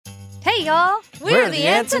Hey, y'all. We're the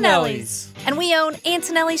Antonellis. And we own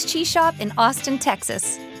Antonelli's Cheese Shop in Austin,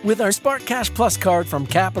 Texas. With our Spark Cash Plus card from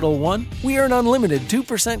Capital One, we earn unlimited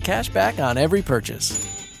 2% cash back on every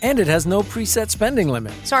purchase. And it has no preset spending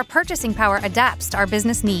limit. So our purchasing power adapts to our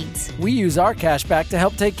business needs. We use our cash back to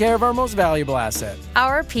help take care of our most valuable asset.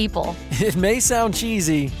 Our people. It may sound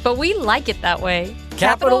cheesy, but we like it that way.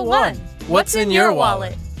 Capital One. What's in your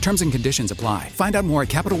wallet? Terms and conditions apply. Find out more at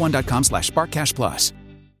CapitalOne.com/SparkCashPlus.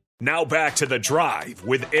 Now back to The Drive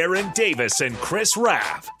with Aaron Davis and Chris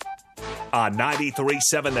Raff on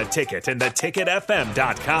 93.7 The Ticket and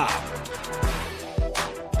theticketfm.com.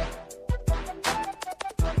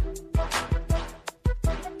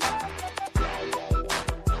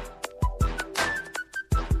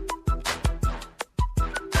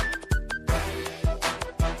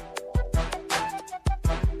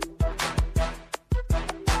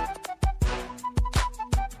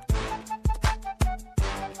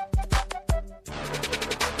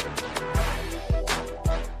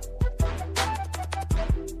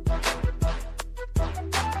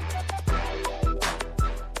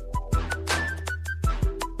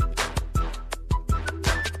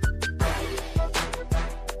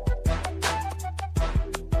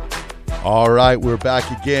 All right, we're back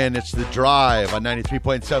again. It's The Drive on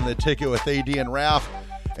 93.7 The Ticket with AD and Raf.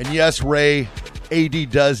 And yes, Ray,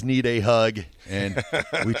 AD does need a hug, and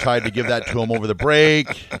we tried to give that to him over the break.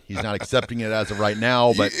 He's not accepting it as of right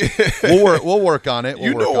now, but we'll work on it.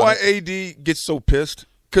 You know why AD gets so pissed?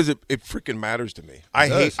 Because it freaking matters to me.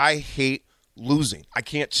 I hate losing. I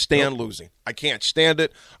can't stand losing. I can't stand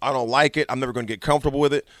it. I don't like it. I'm never going to get comfortable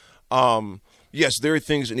with it. Yes, there are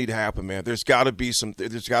things that need to happen, man. There's got to be some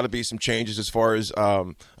changes as far as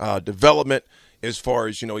development, as far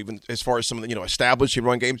as even as far as some of the establishing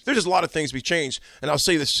run games. There's just a lot of things to be changed. And I'll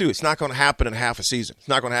say this too: it's not going to happen in half a season. It's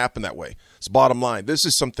not going to happen that way. It's bottom line. This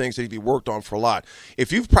is some things that need to be worked on for a lot.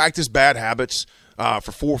 If you've practiced bad habits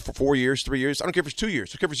for 4 years, 3 years, I don't care if it's 2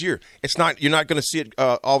 years, I don't care if it's a year. You're not going to see it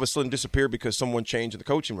all of a sudden disappear because someone changed in the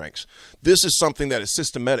coaching ranks. This is something that is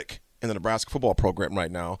systematic in the Nebraska football program right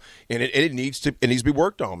now, and it needs to be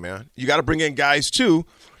worked on, man. You got to bring in guys too,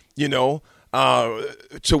 to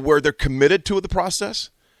where they're committed to the process.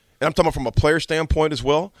 And I'm talking about from a player standpoint as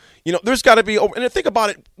well. There's got to be, and think about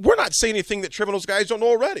it, we're not saying anything that Trevor and those guys don't know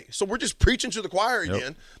already. So we're just preaching to the choir again.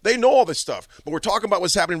 Yep. They know all this stuff. But we're talking about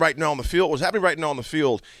what's happening right now on the field. What's happening right now on the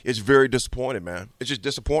field is very disappointing, man. It's just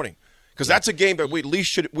disappointing. Because that's a game that we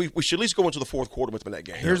should at least go into the fourth quarter with in that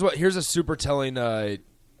game. Here's a super telling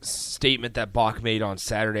statement that Bach made on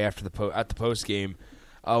Saturday after at the post game.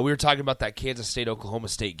 We were talking about that Kansas State Oklahoma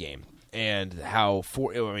State game and how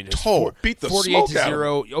beat the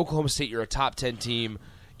 48-0 Oklahoma State. You're a top 10 team.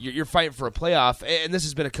 You're fighting for a playoff, and this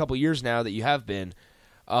has been a couple years now that you have been.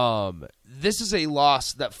 This is a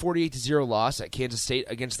loss. That 48-0 loss at Kansas State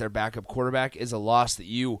against their backup quarterback is a loss that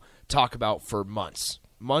you talk about for months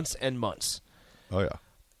and months. Oh yeah.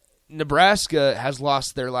 Nebraska has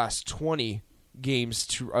lost their last 20 games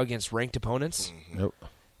against ranked opponents. Yep.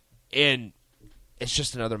 And it's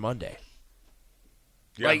just another Monday.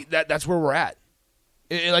 Yeah. Like that's where we're at.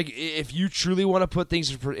 If you truly want to put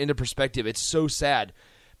things into perspective, it's so sad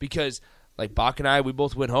because like Bach and I, we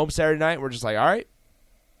both went home Saturday night. We're just like, all right,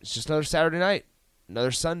 it's just another Saturday night,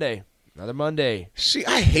 another Sunday, another Monday. See,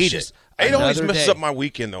 I hate it. It always messes up my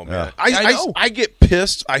weekend though, man. Yeah. I get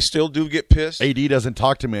pissed. I still do get pissed. AD doesn't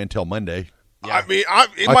talk to me until Monday. Yeah. I mean,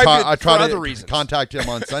 it might be I try other to reasons. Contact him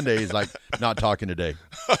on Sunday. He's like, not talking today.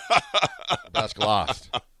 That's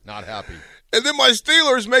lost. Not happy. And then my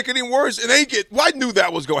Steelers make it even worse. And I knew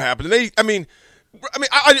that was going to happen. And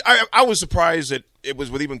I was surprised that it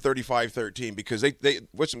was with even 35-13 because they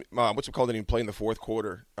what's it called? They didn't play in the fourth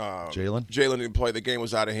quarter. Jalen didn't play. The game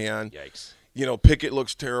was out of hand. Yikes. Pickett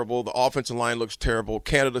looks terrible. The offensive line looks terrible.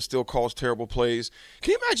 Canada still calls terrible plays.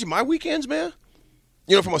 Can you imagine my weekends, man?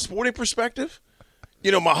 From a sporting perspective,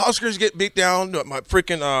 my Huskers get beat down. My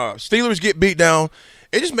freaking Steelers get beat down.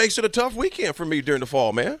 It just makes it a tough weekend for me during the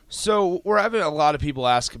fall, man. So we're having a lot of people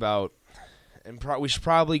ask about, and we should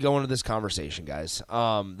probably go into this conversation, guys.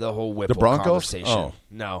 The whole Whipple conversation. Oh.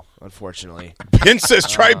 No, unfortunately. Ben says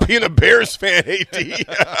try being a Bears fan, AD.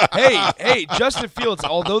 Hey, Justin Fields,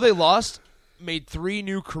 although they lost, made 3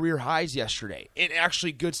 new career highs yesterday. And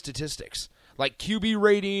actually good statistics. Like QB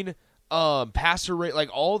rating, passer rate, like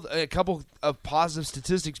a couple of positive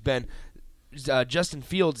statistics, Ben. Justin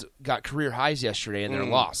Fields got career highs yesterday in their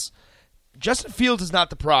loss. Justin Fields is not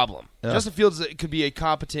the problem. Yeah. Justin Fields could be a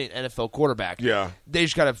competent NFL quarterback. Yeah. They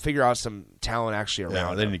just got to figure out some talent actually around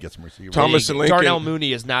Yeah, they him. need to get some receivers. Thomas and Lincoln. Darnell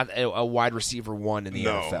Mooney is not a wide receiver 1 in the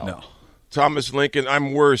NFL. No. Thomas Lincoln,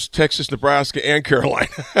 I'm worse. Texas, Nebraska, and Carolina.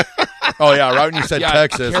 Oh, yeah, right when you said Yeah,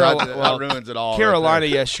 Texas, Carol- that well, ruins it all. Carolina right there.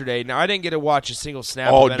 yesterday. Now, I didn't get to watch a single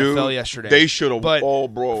snap Oh, of dude, NFL yesterday. they should have. But Oh,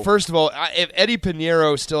 bro. First of all, if Eddie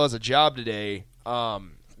Pinheiro still has a job today,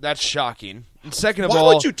 that's shocking. And second of Why all,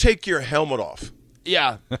 would you take your helmet off?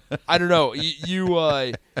 yeah, I don't know.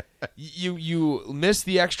 You missed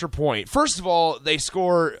the extra point. First of all, they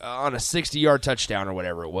score on a 60-yard touchdown or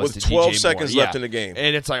whatever it was With to 12 DJ seconds Moore. left in the game.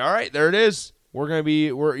 And it's like, all right, there it is. We're gonna be,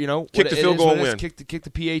 Kick the field goal and win. Kick the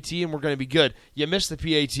PAT, and we're gonna be good. You missed the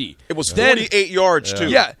PAT. It was Then- 48 yards, too.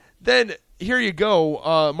 Yeah. Then here you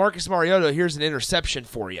go, Marcus Mariota. Here's an interception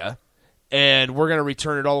for you, and we're gonna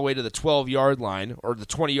return it all the way to the 12-yard line or the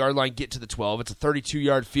 20-yard line. Get to the 12. It's a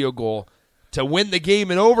 32-yard field goal to win the game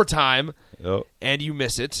in overtime, and you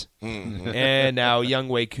miss it. Mm-hmm. And now Young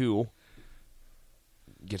Wei Koo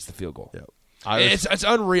gets the field goal. Yep. It's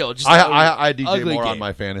unreal. Just I DJ ugly Moore game. on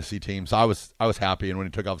my fantasy team, so I was happy. And when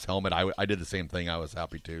he took off his helmet, I did the same thing. I was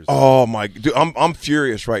happy too. So. Oh my, dude, I'm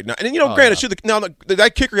furious right now. And granted,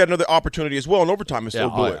 that kicker had another opportunity as well in overtime and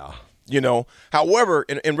still do it. Yeah. However,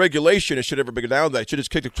 in regulation, it should ever be down that. It should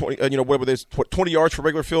just kick the 20. Whatever there's 20 yards for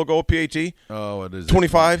regular field goal PAT. Oh, what is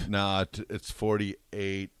 25? No, it's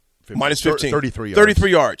 48. 50, Minus 15. 33 yards.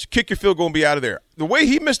 33 yards. Kick your field goal and be out of there. The way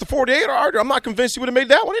he missed the 48-yarder, I'm not convinced he would have made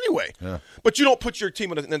that one anyway. Yeah. But you don't put your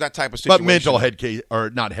team in that type of situation. But mental head case,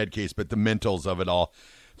 or not head case, but the mentals of it all.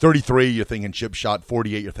 33, you're thinking chip shot.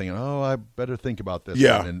 48, you're thinking, oh, I better think about this.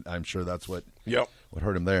 Yeah. And I'm sure that's what Yep.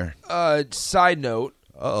 hurt him there. Side note.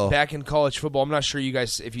 Uh-oh. Back in college football, I'm not sure you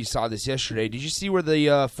guys if you saw this yesterday. Did you see where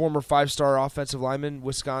the former 5-star offensive lineman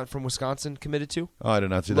from Wisconsin committed to? Oh, I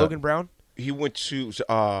did not see Logan Brown? He went to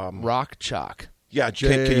Rock Chalk. KU.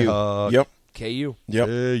 Jayhawk. Yep. KU. Yep.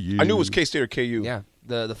 KU. I knew it was K-State or KU. Yeah.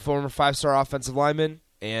 The former 5-star offensive lineman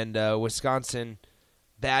and Wisconsin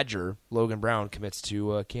Badger Logan Brown commits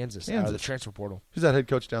to Kansas out of the transfer portal. Who's that head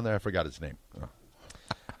coach down there? I forgot his name. Oh.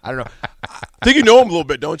 I don't know. I think you know him a little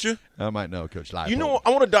bit, don't you? I might know Coach Leipold. You know, I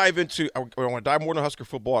want to dive into. I want to dive more into Husker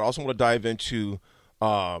football. I also want to dive into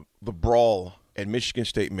the brawl at Michigan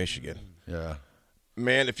State, Michigan. Yeah.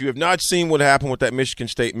 Man, if you have not seen what happened with that Michigan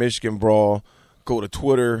State, Michigan brawl, go to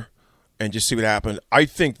Twitter and just see what happened. I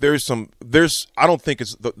think I don't think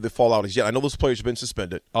it's the fallout is yet. I know those players have been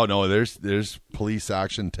suspended. Oh no, there's police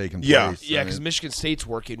action taking Yeah. place. Yeah, I because mean, Michigan State's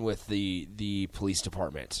working with the police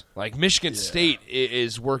department. Like Michigan State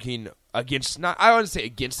is working against I wouldn't say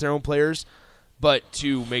against their own players, but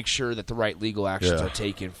to make sure that the right legal actions Yeah. are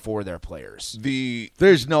taken for their players.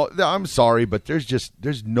 there's no. I'm sorry, but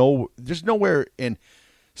there's nowhere in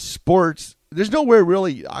sports. There's nowhere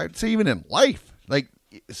really. I'd say even in life, like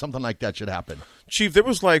something like that should happen. Chief, there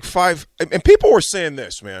was like 5, and people were saying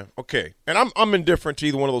this, man. Okay, and I'm indifferent to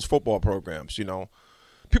either one of those football programs.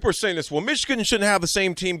 People are saying this. Well, Michigan shouldn't have the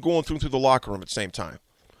same team going through the locker room at the same time.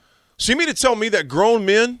 So you mean to tell me that grown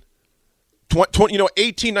men,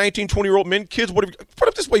 18, 19, 20-year-old men, kids, whatever, put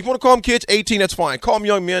it this way, if you want to call them kids, 18, that's fine. Call them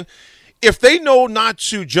young men. If they know not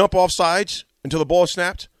to jump off sides until the ball is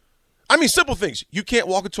snapped, I mean, simple things. You can't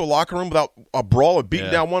walk into a locker room without a brawl or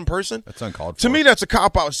beating down one person. That's uncalled for. To me, that's a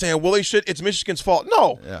cop-out saying, well, it's Michigan's fault.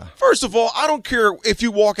 No. Yeah. First of all, I don't care if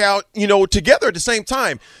you walk out, together at the same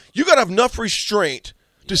time. You got to have enough restraint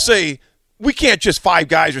to say, we can't just 5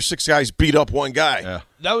 guys or 6 guys beat up one guy. Yeah.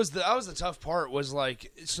 That was the tough part. Was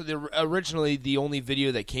like originally the only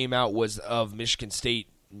video that came out was of Michigan State,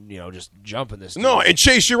 just jumping this. No, dude. and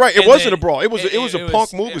Chase, you're right. It And wasn't then- a brawl. It was a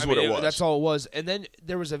punk move is I what mean, it was. That's all it was. And then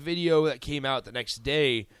there was a video that came out the next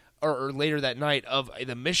day or later that night of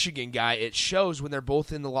the Michigan guy. It shows when they're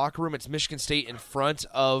both in the locker room. It's Michigan State in front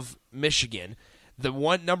of Michigan. The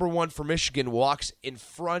number one for Michigan walks in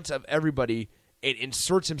front of everybody and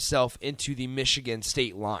inserts himself into the Michigan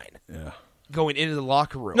State line. Yeah. Going into the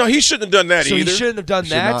locker room. No, he shouldn't have done that so either. he shouldn't have done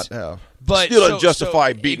Should that. not have. But Still doesn't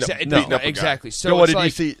justify beating up a guy. Exactly. So So what it's did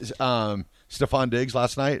like, you see? Stephon Diggs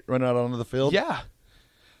last night run out onto the field. Yeah.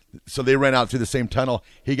 So they ran out through the same tunnel.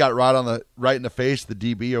 He got right in the face, the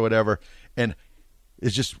DB or whatever, and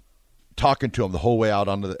is just talking to him the whole way out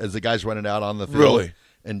as the guy's running out on the field. Really?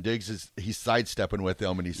 And Diggs he's sidestepping with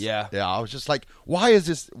him, and he's Yeah. I was just like, why is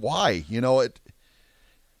this? Why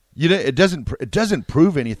it doesn't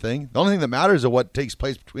prove anything. The only thing that matters is what takes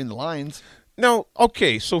place between the lines. Now,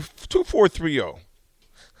 okay, so 2430.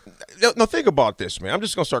 Now think about this, man. I'm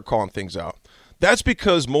just going to start calling things out. That's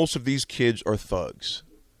because most of these kids are thugs.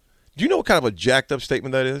 Do you know what kind of a jacked up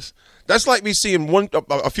statement that is? That's like me seeing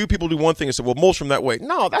a few people do one thing and say, well, most from that way.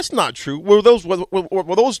 No, that's not true. Were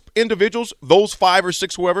those individuals, those 5 or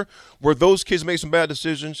 6, whoever, were those kids make some bad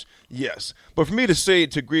decisions? Yes. But for me to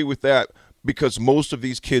agree with that, because most of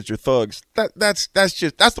these kids are thugs, you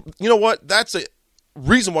know what? That's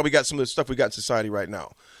reason why we got some of the stuff we got in society right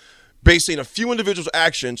now. Basing a few individuals'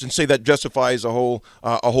 actions and say that justifies a whole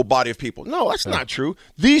body of people. No, that's not true.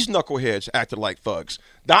 These knuckleheads acted like thugs.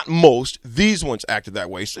 Not most. These ones acted that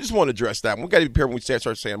way. So I just want to address that. We got to be careful when we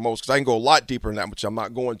start saying most, because I can go a lot deeper in that, which I'm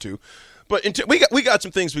not going to. But we got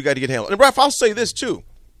some things we got to get handled. And Ralph, I'll say this too.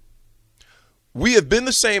 We have been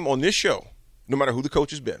the same on this show, no matter who the coach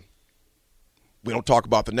has been. We don't talk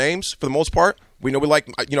about the names for the most part. We know we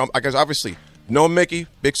like, I guess obviously. No Mickey,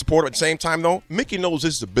 big supporter. At the same time, though, Mickey knows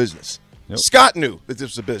this is a business. Yep. Scott knew that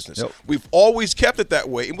this was a business. Yep. We've always kept it that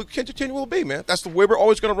way, and we continue to be, man. That's the way we're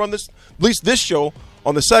always going to run this, at least this show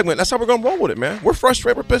on the segment. That's how we're going to roll with it, man. We're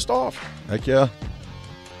frustrated. We're pissed off. Heck yeah.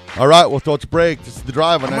 All right, we'll throw it to break. This is The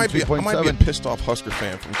Drive on 93.7. I might be a pissed off Husker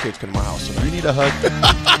fan from kids coming to my house tonight. You need a hug.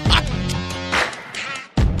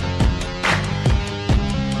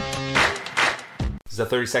 This is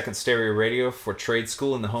a 30-second stereo radio for Trade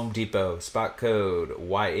School in the Home Depot. Spot code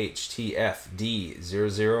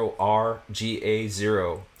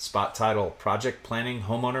YHTFD00RGA0. Spot title, Project Planning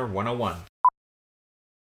Homeowner 101.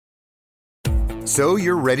 So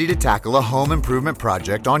you're ready to tackle a home improvement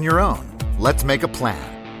project on your own. Let's make a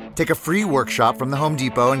plan. Take a free workshop from the Home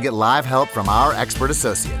Depot and get live help from our expert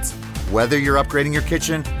associates. Whether you're upgrading your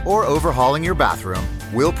kitchen or overhauling your bathroom,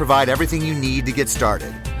 we'll provide everything you need to get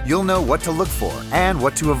started. You'll know what to look for and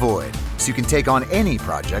what to avoid, so you can take on any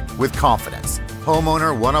project with confidence.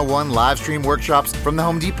 Homeowner 101 live stream workshops from the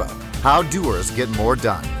Home Depot. How doers get more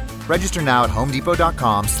done. Register now at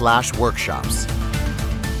homedepot.com/workshops.